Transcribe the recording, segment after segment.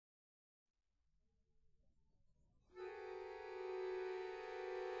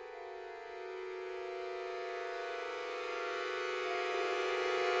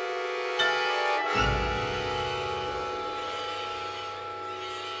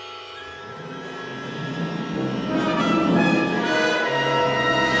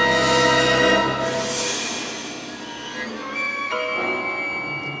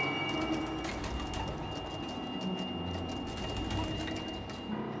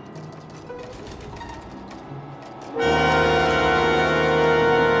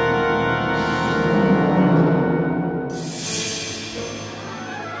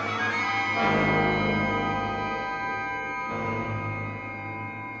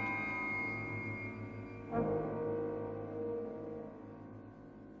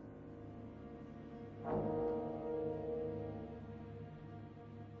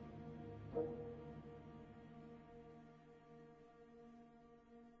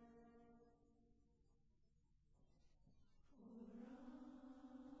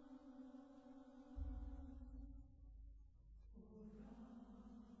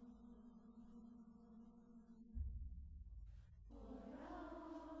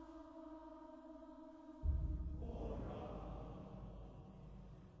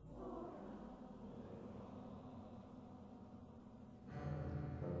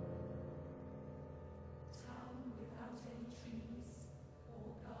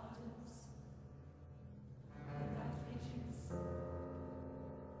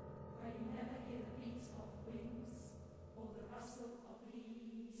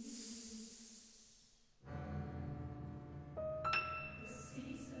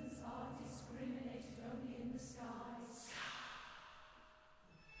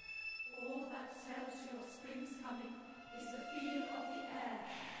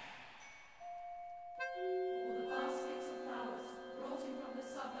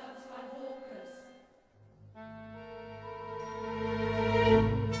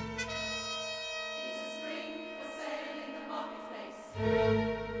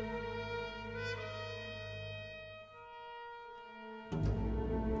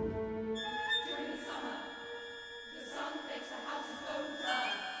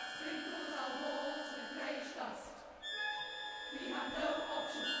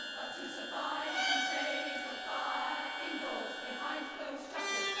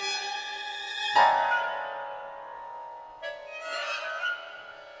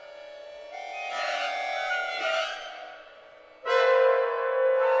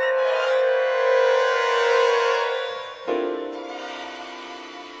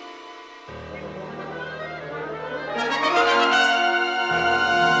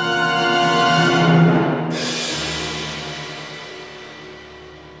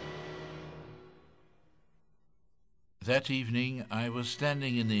That evening I was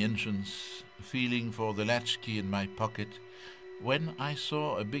standing in the entrance, feeling for the latchkey in my pocket, when I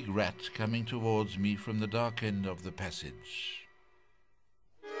saw a big rat coming towards me from the dark end of the passage.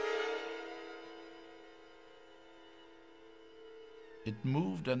 It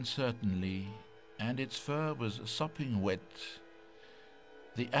moved uncertainly, and its fur was sopping wet.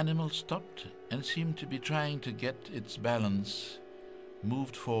 The animal stopped and seemed to be trying to get its balance,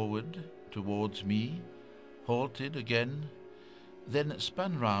 moved forward towards me, halted again, then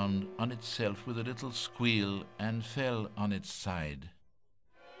spun round on itself with a little squeal and fell on its side.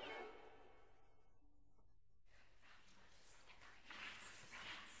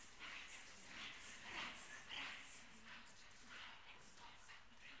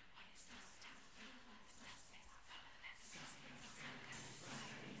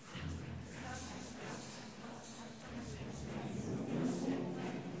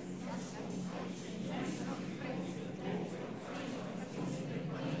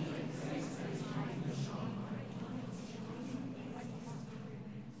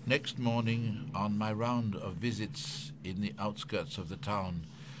 Next morning, on my round of visits in the outskirts of the town,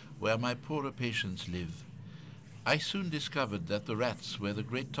 where my poorer patients live, I soon discovered that the rats were the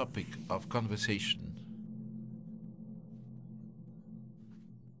great topic of conversation.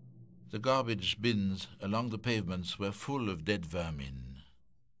 The garbage bins along the pavements were full of dead vermin.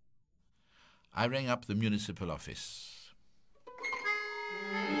 I rang up the municipal office.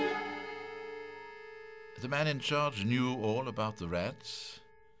 The man in charge knew all about the rats.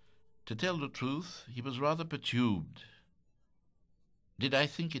 To tell the truth, he was rather perturbed. Did I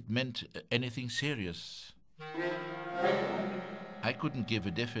think it meant anything serious? I couldn't give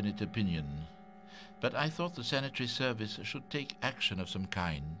a definite opinion, but I thought the sanitary service should take action of some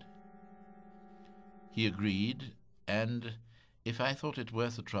kind. He agreed, and if I thought it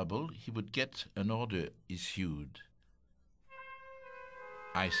worth the trouble, he would get an order issued.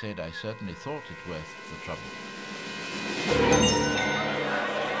 I said I certainly thought it worth the trouble.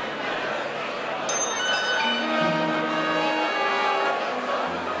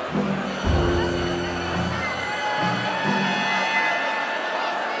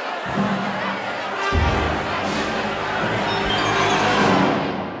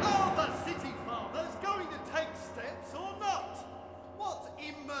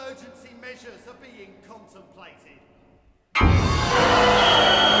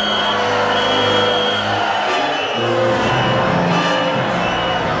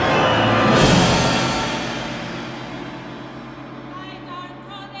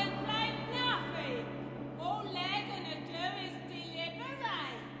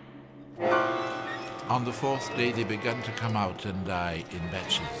 On the fourth day, they began to come out and die in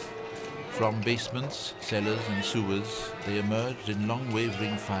batches. From basements, cellars and sewers, they emerged in long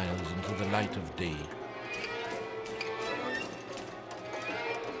wavering files into the light of day.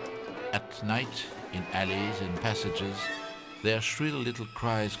 At night, in alleys and passages, their shrill little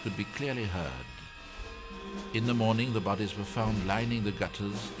cries could be clearly heard. In the morning, the bodies were found lining the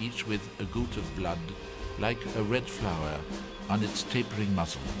gutters, each with a gout of blood, like a red flower, on its tapering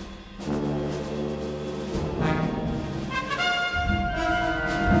muzzle.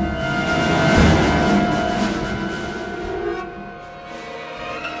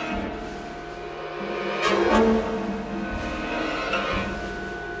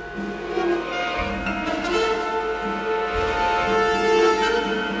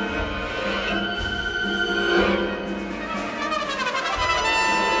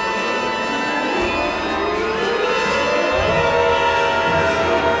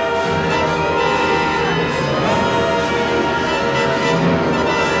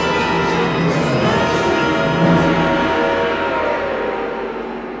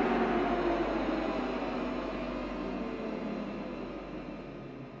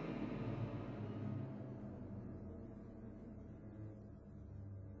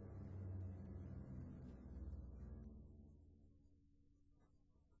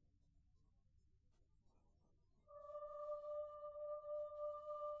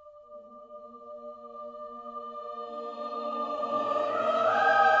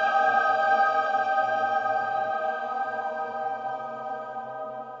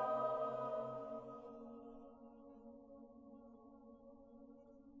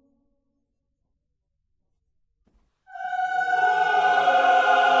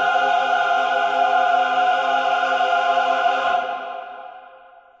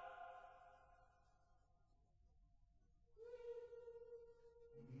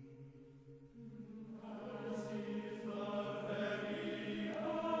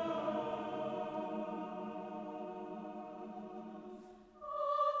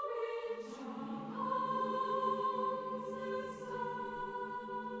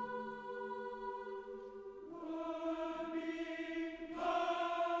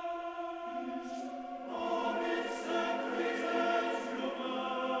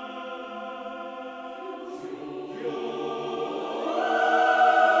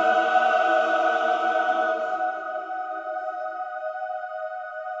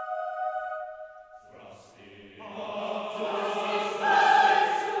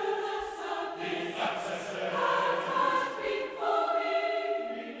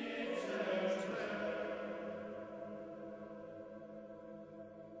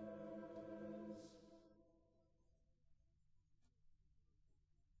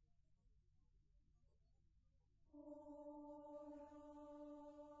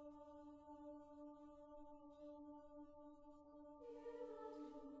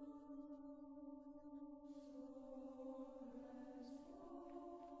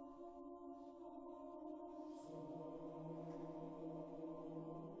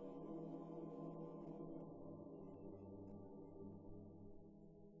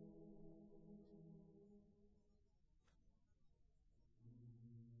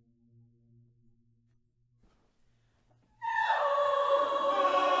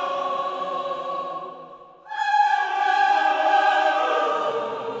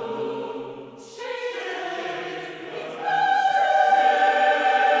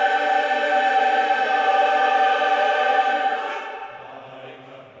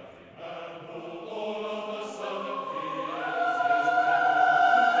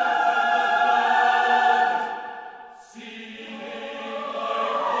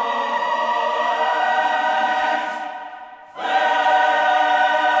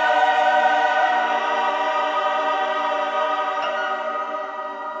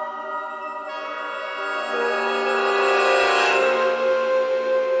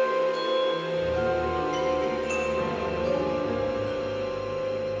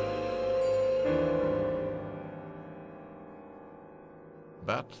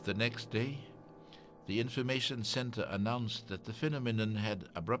 But the next day, the information center announced that the phenomenon had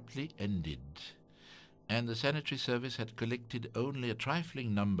abruptly ended, and the sanitary service had collected only a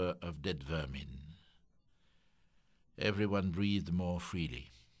trifling number of dead vermin. Everyone breathed more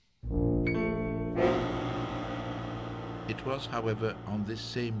freely. It was, however, on this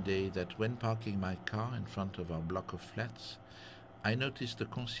same day that when parking my car in front of our block of flats, I noticed the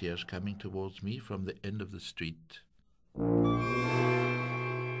concierge coming towards me from the end of the street.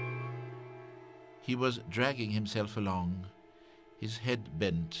 He was dragging himself along, his head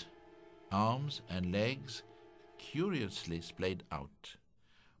bent, arms and legs curiously splayed out,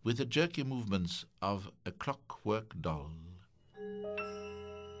 with the jerky movements of a clockwork doll.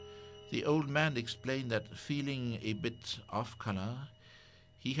 The old man explained that, feeling a bit off color,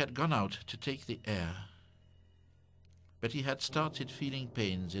 he had gone out to take the air. But he had started feeling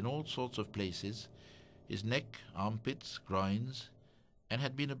pains in all sorts of places, his neck, armpits, groins, and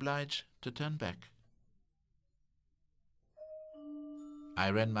had been obliged to turn back. I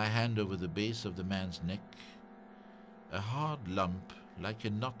ran my hand over the base of the man's neck. A hard lump, like a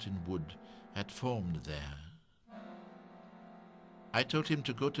knot in wood, had formed there. I told him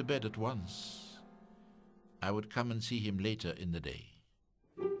to go to bed at once. I would come and see him later in the day.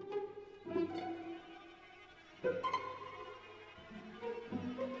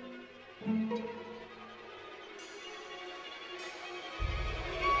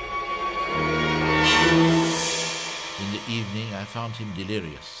 Evening, I found him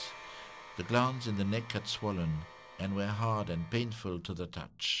delirious. The glands in the neck had swollen and were hard and painful to the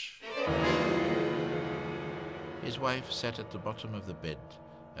touch. His wife sat at the bottom of the bed,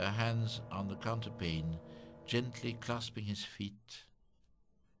 her hands on the counterpane, gently clasping his feet.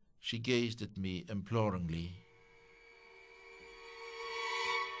 She gazed at me imploringly.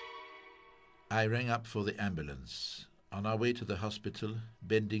 I rang up for the ambulance. On our way to the hospital,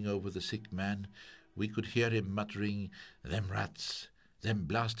 bending over the sick man, we could hear him muttering, "Them rats, them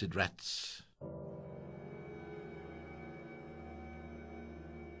blasted rats."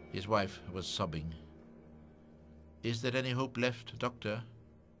 His wife was sobbing. "Is there any hope left, doctor?"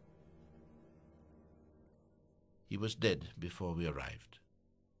 He was dead before we arrived.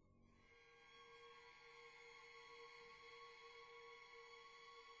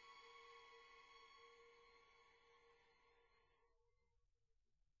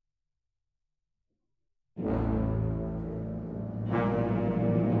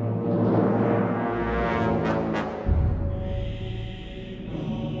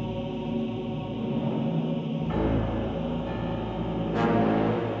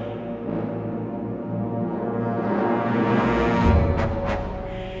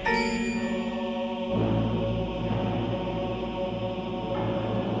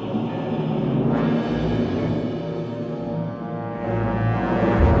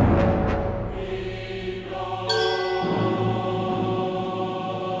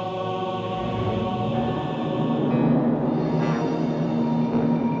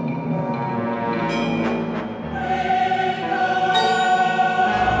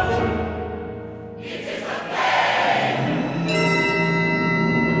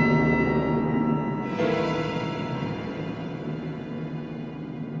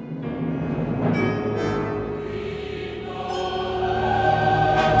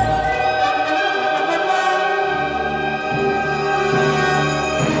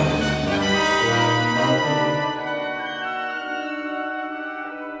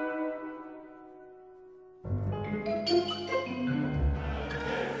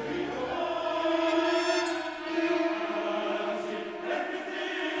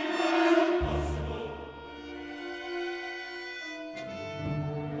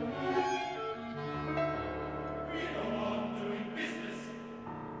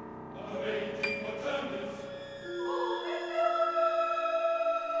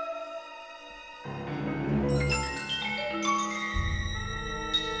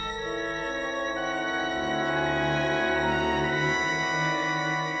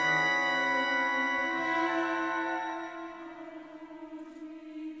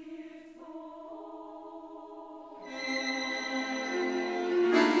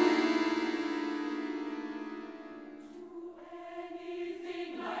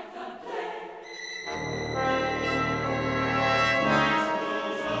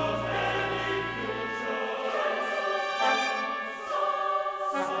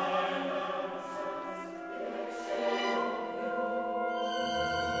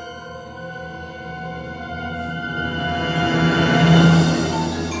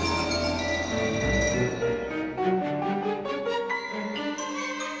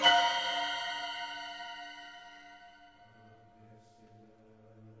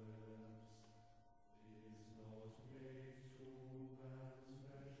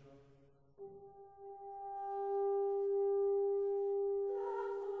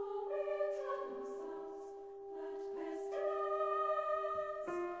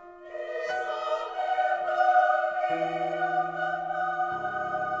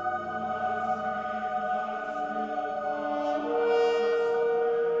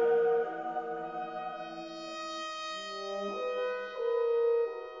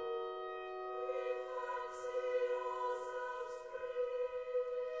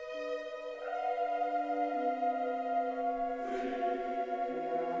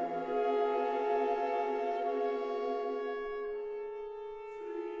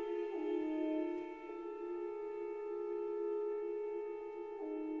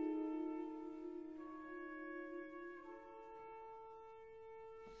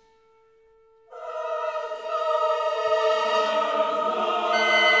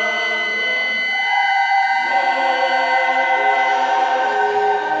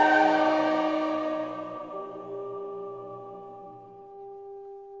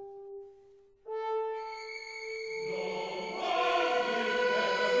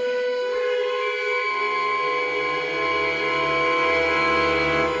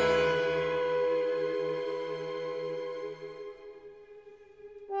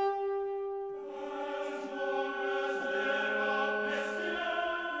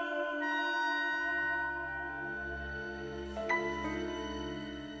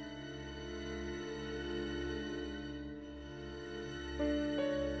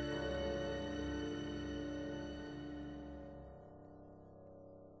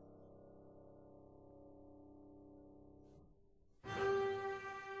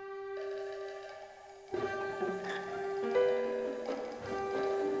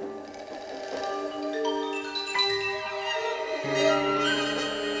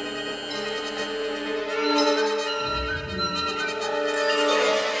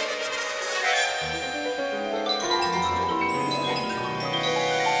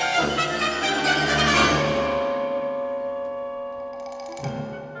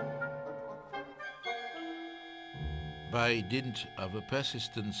 By dint of a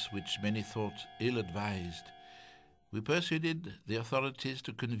persistence which many thought ill-advised, we persuaded the authorities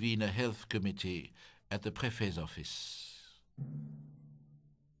to convene a health committee at the Préfet's office.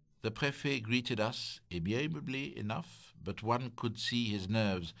 The Préfet greeted us amiably enough, but one could see his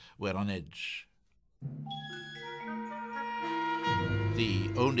nerves were on edge.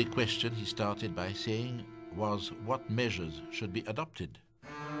 The only question, he started by saying, was what measures should be adopted.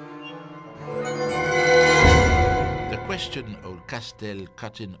 The question, old Castel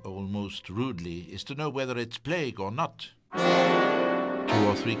cut in almost rudely, is to know whether it's plague or not. 2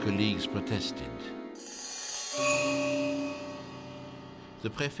 or 3 colleagues protested. The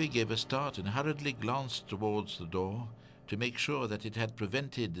Préfet gave a start and hurriedly glanced towards the door to make sure that it had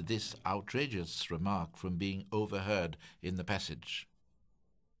prevented this outrageous remark from being overheard in the passage.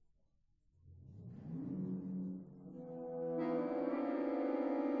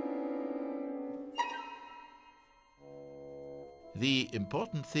 The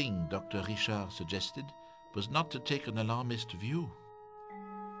important thing, Dr. Richard suggested, was not to take an alarmist view.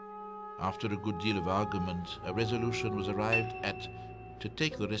 After a good deal of argument, a resolution was arrived at to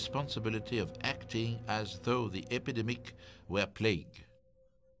take the responsibility of acting as though the epidemic were plague.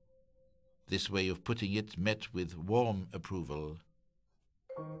 This way of putting it met with warm approval.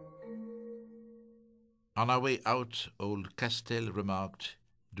 On our way out, old Castel remarked,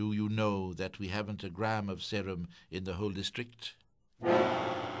 "Do you know that we haven't a gram of serum in the whole district?"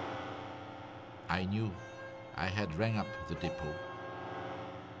 I knew. I had rang up the depot.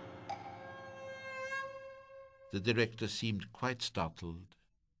 The director seemed quite startled.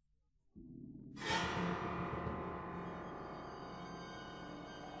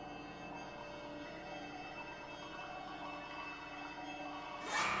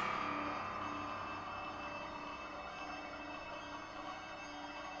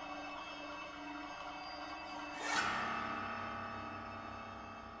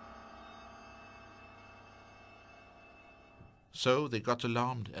 So they got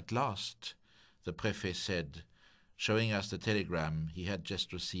alarmed at last, the Préfet said, showing us the telegram he had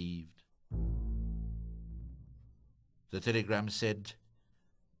just received. The telegram said,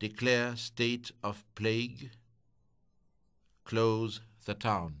 "Declare state of plague, close the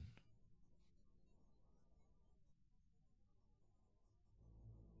town."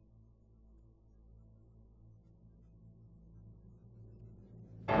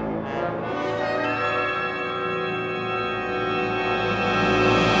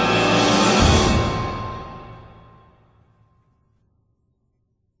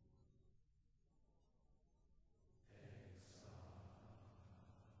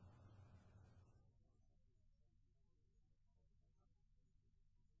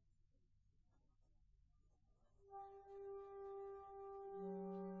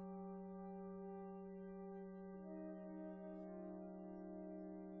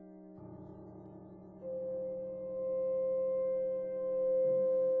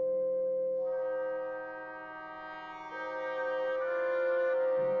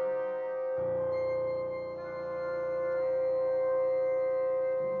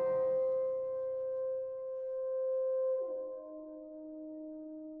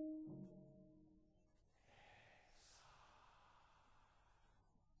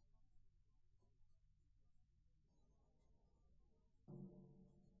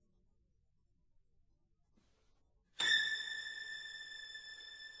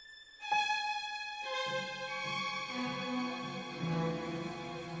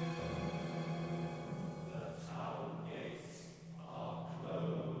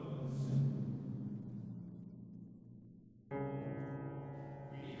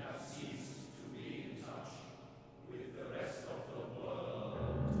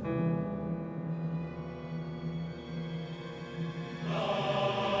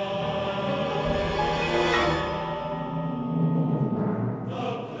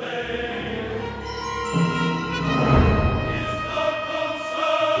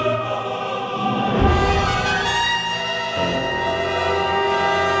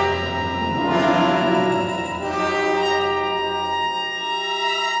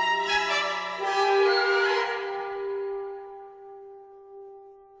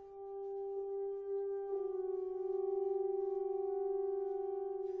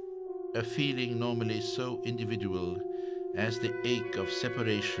 A feeling normally so individual as the ache of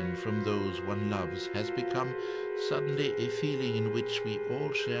separation from those one loves has become suddenly a feeling in which we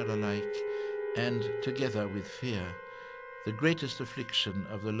all share alike, and, together with fear, the greatest affliction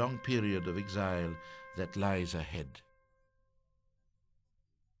of the long period of exile that lies ahead.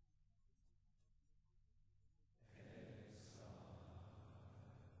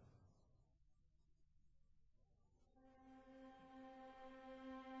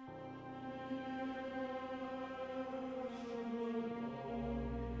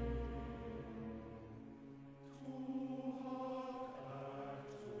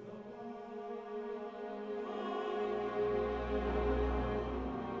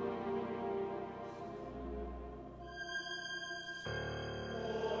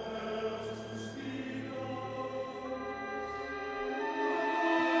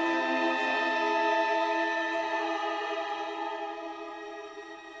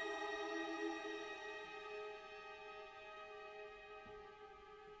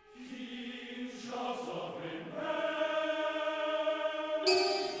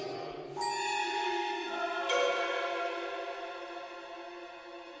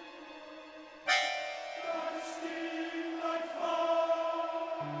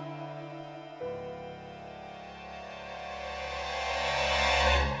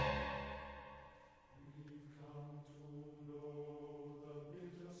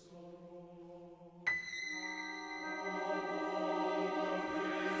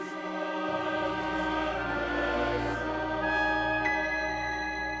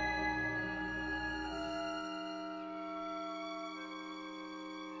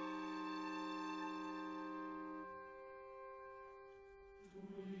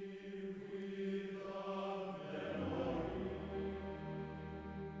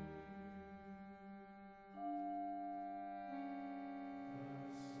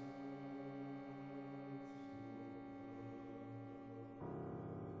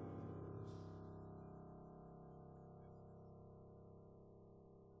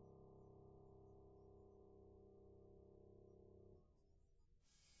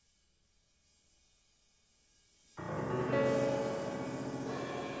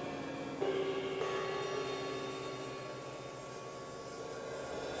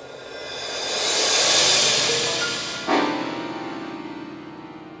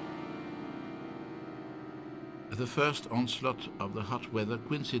 The first onslaught of the hot weather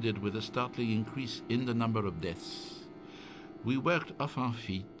coincided with a startling increase in the number of deaths. We worked off our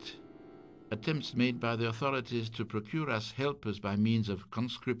feet. Attempts made by the authorities to procure us helpers by means of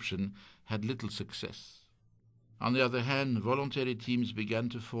conscription had little success. On the other hand, voluntary teams began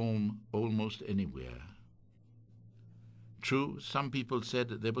to form almost anywhere. True, some people said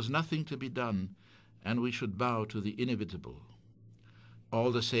there was nothing to be done and we should bow to the inevitable.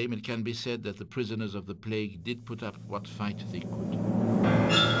 All the same, it can be said that the prisoners of the plague did put up what fight they could.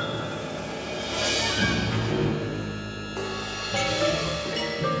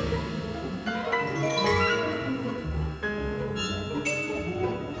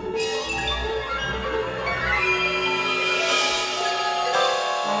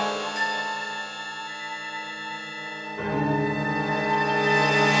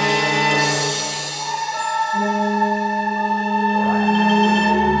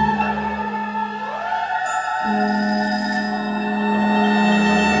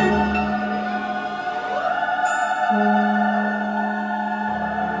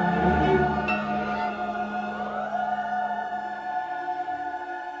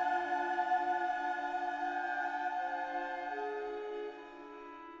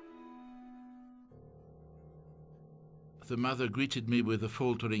 The mother greeted me with a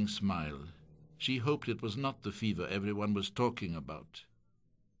faltering smile. She hoped it was not the fever everyone was talking about.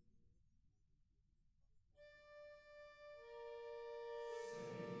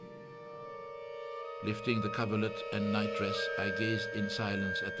 Lifting the coverlet and nightdress, I gazed in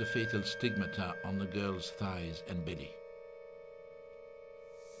silence at the fatal stigmata on the girl's thighs and belly.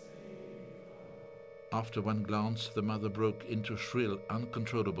 After one glance, the mother broke into shrill,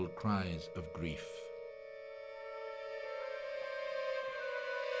 uncontrollable cries of grief.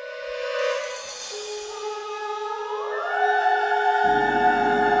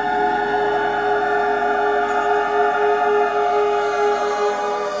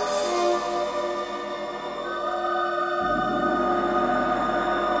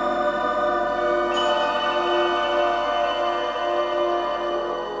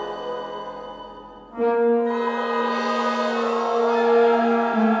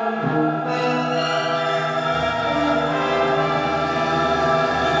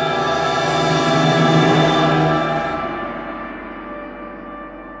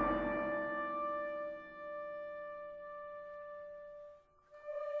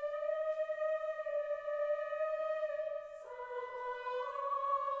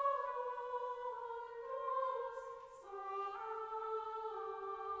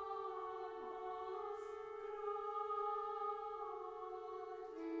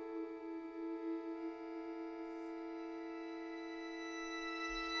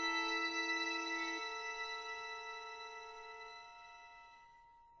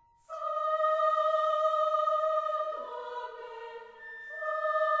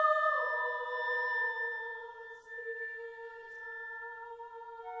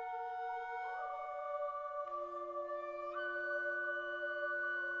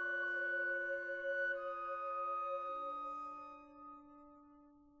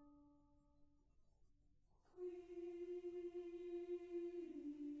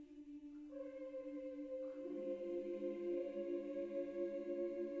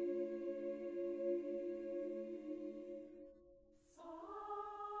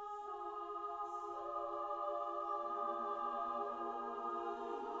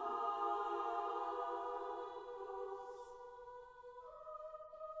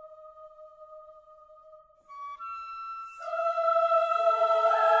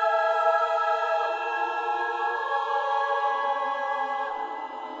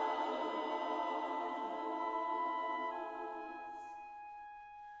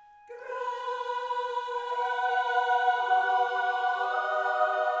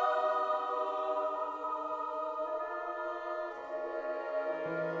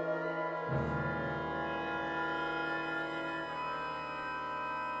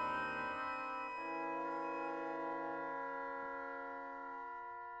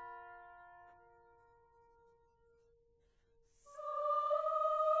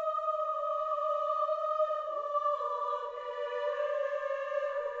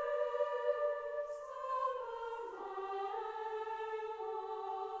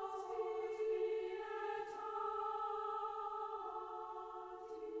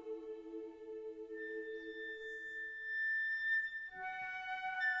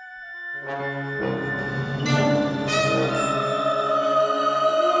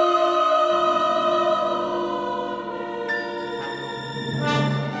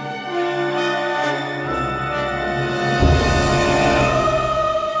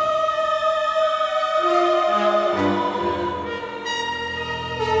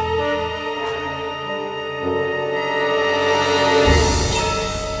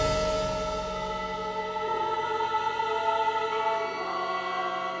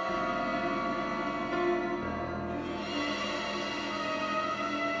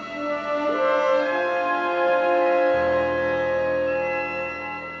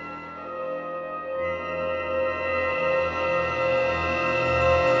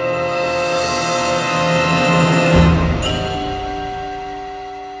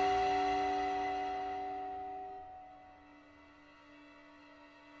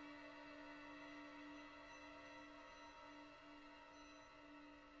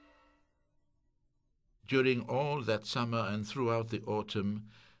 During all that summer and throughout the autumn,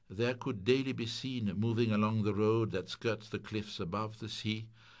 there could daily be seen, moving along the road that skirts the cliffs above the sea,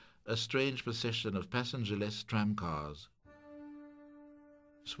 a strange procession of passenger-less tramcars,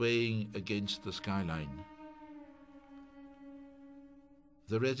 swaying against the skyline.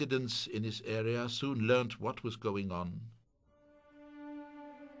 The residents in this area soon learnt what was going on,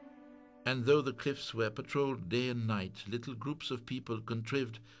 and though the cliffs were patrolled day and night, little groups of people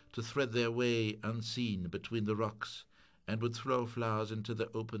contrived to thread their way unseen between the rocks and would throw flowers into the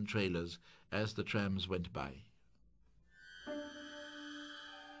open trailers as the trams went by.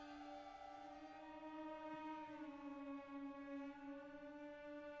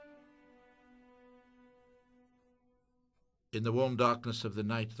 In the warm darkness of the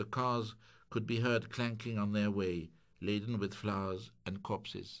night, the cars could be heard clanking on their way, laden with flowers and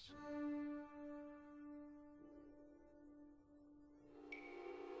corpses.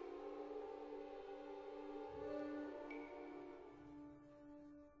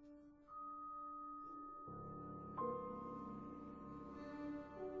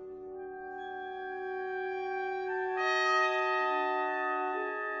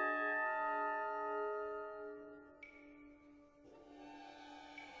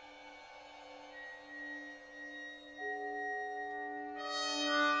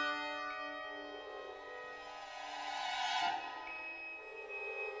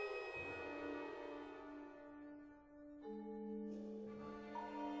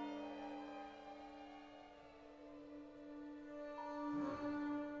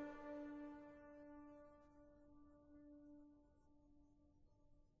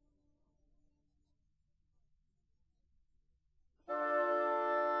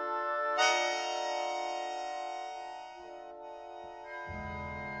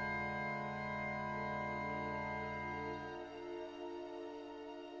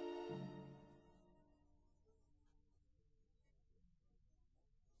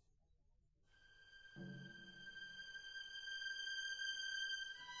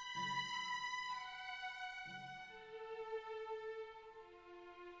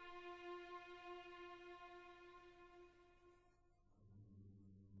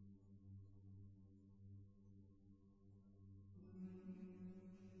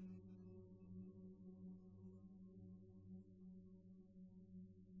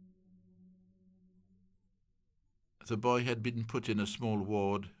 The boy had been put in a small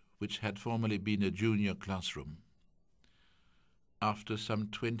ward which had formerly been a junior classroom. After some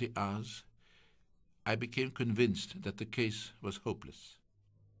 20 hours, I became convinced that the case was hopeless.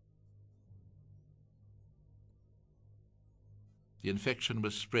 The infection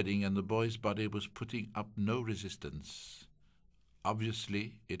was spreading and the boy's body was putting up no resistance.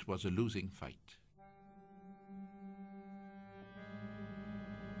 Obviously, it was a losing fight.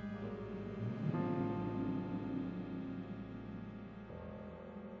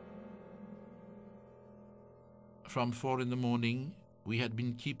 From 4 in the morning, we had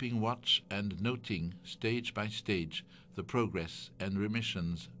been keeping watch and noting, stage by stage, the progress and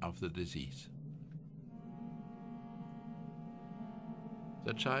remissions of the disease.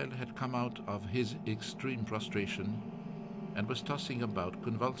 The child had come out of his extreme prostration and was tossing about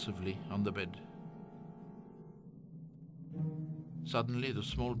convulsively on the bed. Suddenly the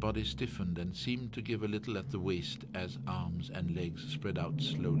small body stiffened and seemed to give a little at the waist as arms and legs spread out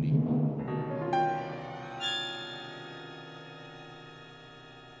slowly.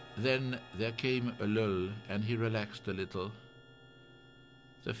 Then there came a lull, and he relaxed a little.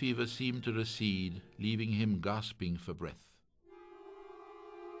 The fever seemed to recede, leaving him gasping for breath.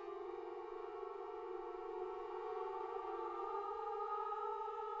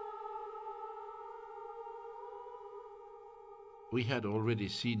 We had already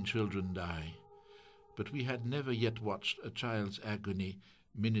seen children die, but we had never yet watched a child's agony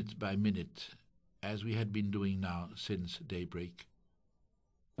minute by minute, as we had been doing now since daybreak.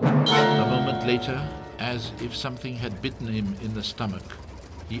 A moment later, as if something had bitten him in the stomach,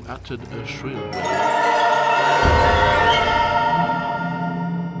 he uttered a shrill wail.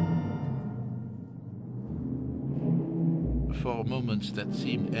 For moments that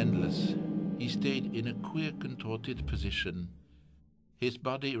seemed endless, he stayed in a queer contorted position, his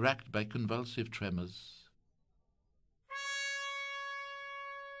body racked by convulsive tremors.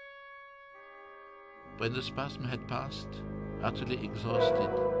 When the spasm had passed, utterly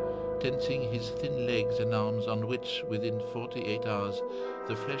exhausted, tensing his thin legs and arms on which, within 48 hours,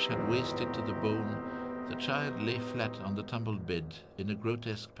 the flesh had wasted to the bone, the child lay flat on the tumbled bed in a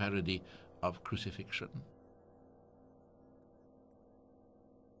grotesque parody of crucifixion.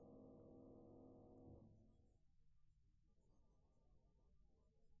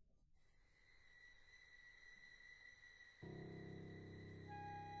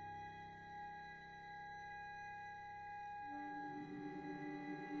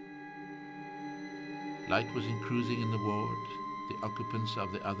 Light was increasing in the ward. The occupants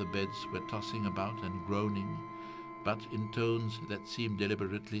of the other beds were tossing about and groaning, but in tones that seemed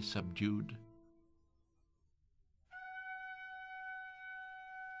deliberately subdued.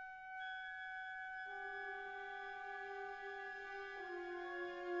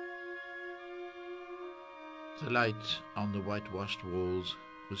 The light on the whitewashed walls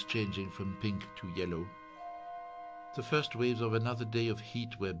was changing from pink to yellow. The first waves of another day of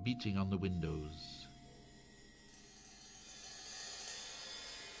heat were beating on the windows.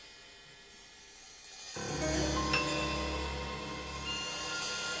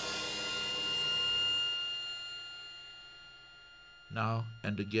 Now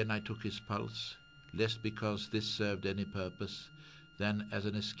and again I took his pulse, less because this served any purpose than as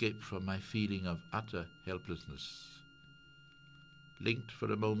an escape from my feeling of utter helplessness. Linked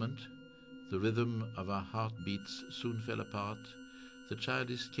for a moment, the rhythm of our heartbeats soon fell apart, the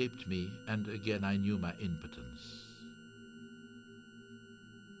child escaped me, and again I knew my impotence.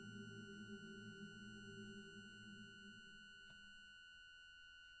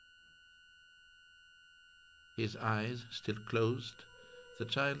 His eyes still closed, the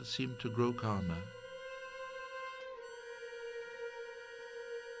child seemed to grow calmer.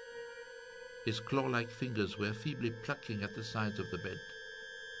 His claw-like fingers were feebly plucking at the sides of the bed.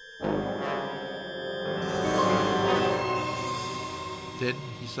 Then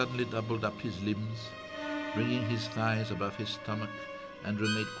he suddenly doubled up his limbs, bringing his thighs above his stomach, and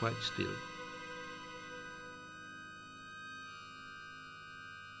remained quite still.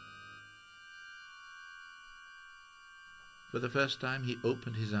 For the first time he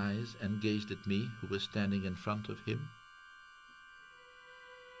opened his eyes and gazed at me, who was standing in front of him.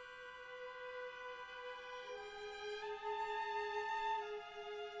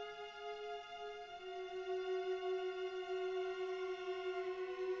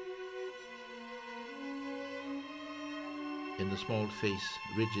 In the small face,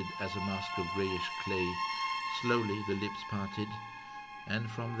 rigid as a mask of greyish clay, slowly the lips parted, and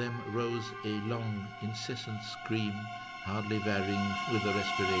from them rose a long, incessant scream, hardly varying with the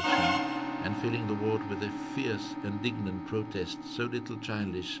respiration, and filling the ward with a fierce, indignant protest so little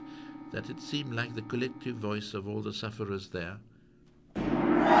childish that it seemed like the collective voice of all the sufferers there.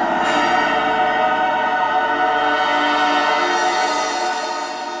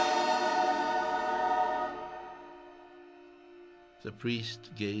 The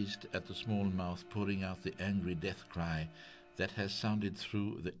priest gazed at the small mouth pouring out the angry death cry that has sounded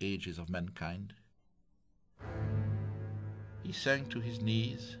through the ages of mankind. He sank to his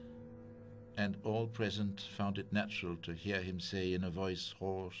knees, and all present found it natural to hear him say in a voice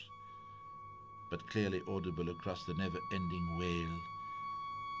hoarse, but clearly audible across the never-ending wail,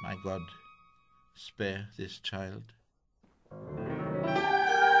 "My God, spare this child."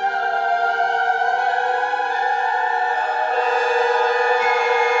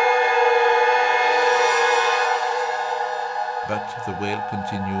 But the wail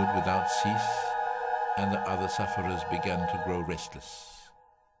continued without cease, and the other sufferers began to grow restless.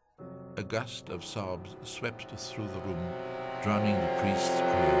 A gust of sobs swept through the room, drowning the priest's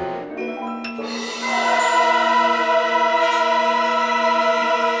prayer.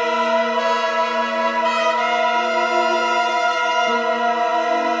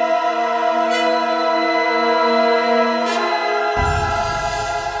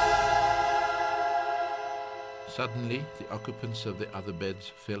 Suddenly, the occupants of the other beds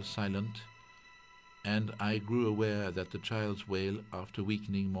fell silent, and I grew aware that the child's wail, after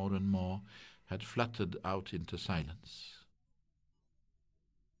weakening more and more, had fluttered out into silence.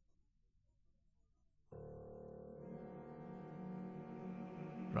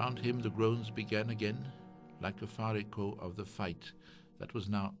 Round him the groans began again, like a far echo of the fight that was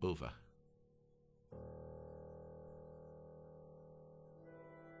now over.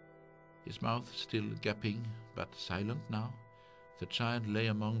 His mouth still gaping, but silent now, the child lay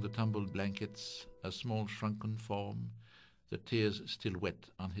among the tumbled blankets, a small shrunken form, the tears still wet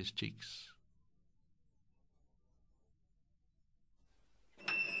on his cheeks.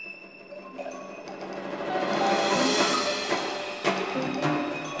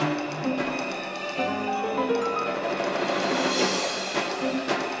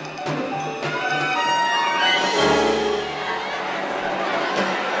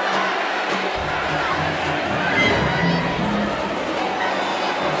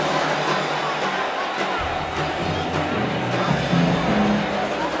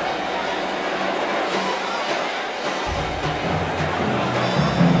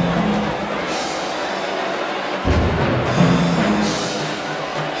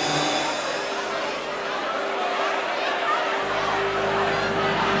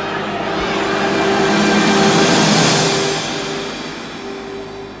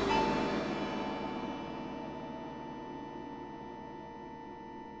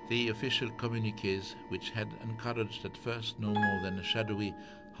 The official communiques, which had encouraged at first no more than shadowy,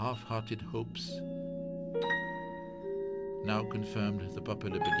 half-hearted hopes, now confirmed the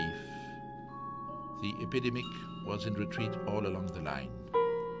popular belief. The epidemic was in retreat all along the line.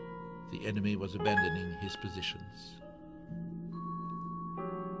 The enemy was abandoning his positions.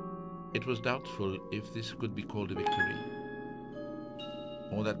 It was doubtful if this could be called a victory.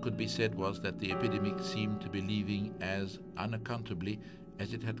 All that could be said was that the epidemic seemed to be leaving as unaccountably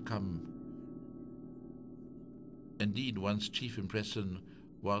as it had come. Indeed, one's chief impression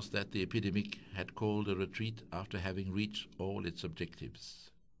was that the epidemic had called a retreat after having reached all its objectives.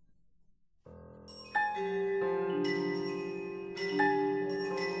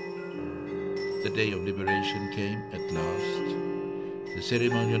 The day of liberation came at last. The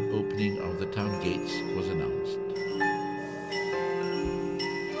ceremonial opening of the town gates was announced.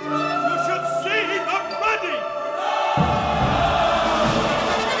 You should see the ready!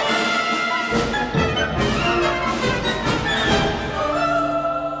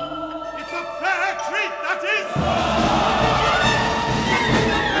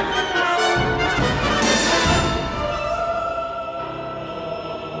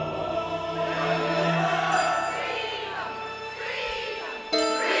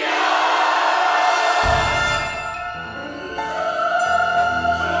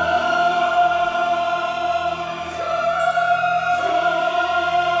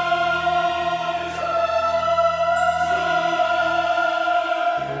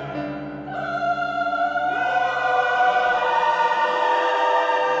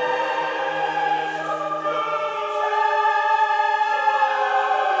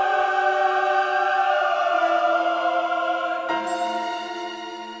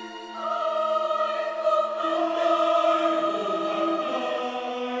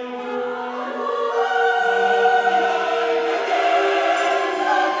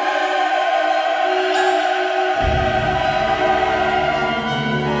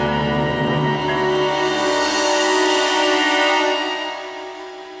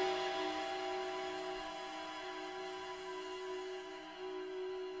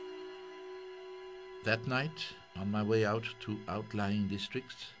 That night, on my way out to outlying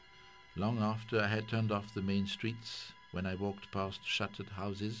districts, long after I had turned off the main streets, when I walked past shuttered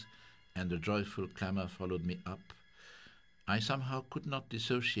houses and a joyful clamour followed me up, I somehow could not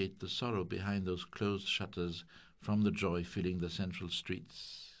dissociate the sorrow behind those closed shutters from the joy filling the central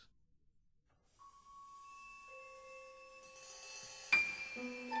streets.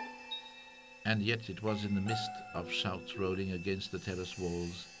 And yet it was in the midst of shouts rolling against the terrace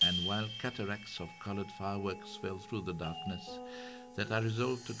walls, and while cataracts of coloured fireworks fell through the darkness, that I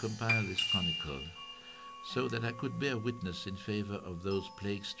resolved to compile this chronicle, so that I could bear witness in favour of those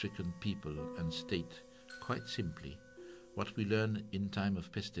plague-stricken people, and state, quite simply, what we learn in time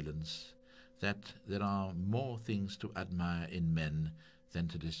of pestilence, that there are more things to admire in men than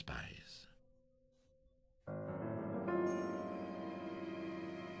to despise.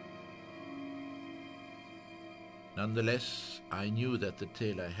 Nonetheless, I knew that the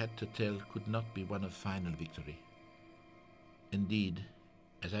tale I had to tell could not be one of final victory. Indeed,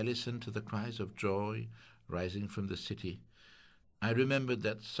 as I listened to the cries of joy rising from the city, I remembered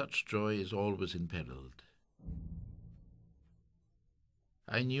that such joy is always imperilled.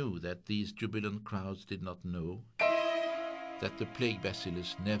 I knew that these jubilant crowds did not know that the plague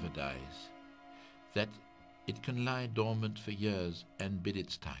bacillus never dies, that it can lie dormant for years and bid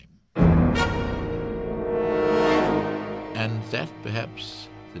its time. And that perhaps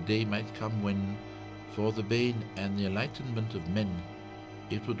the day might come when, for the bane and the enlightenment of men,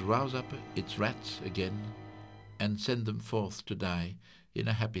 it would rouse up its rats again and send them forth to die in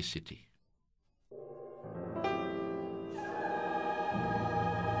a happy city.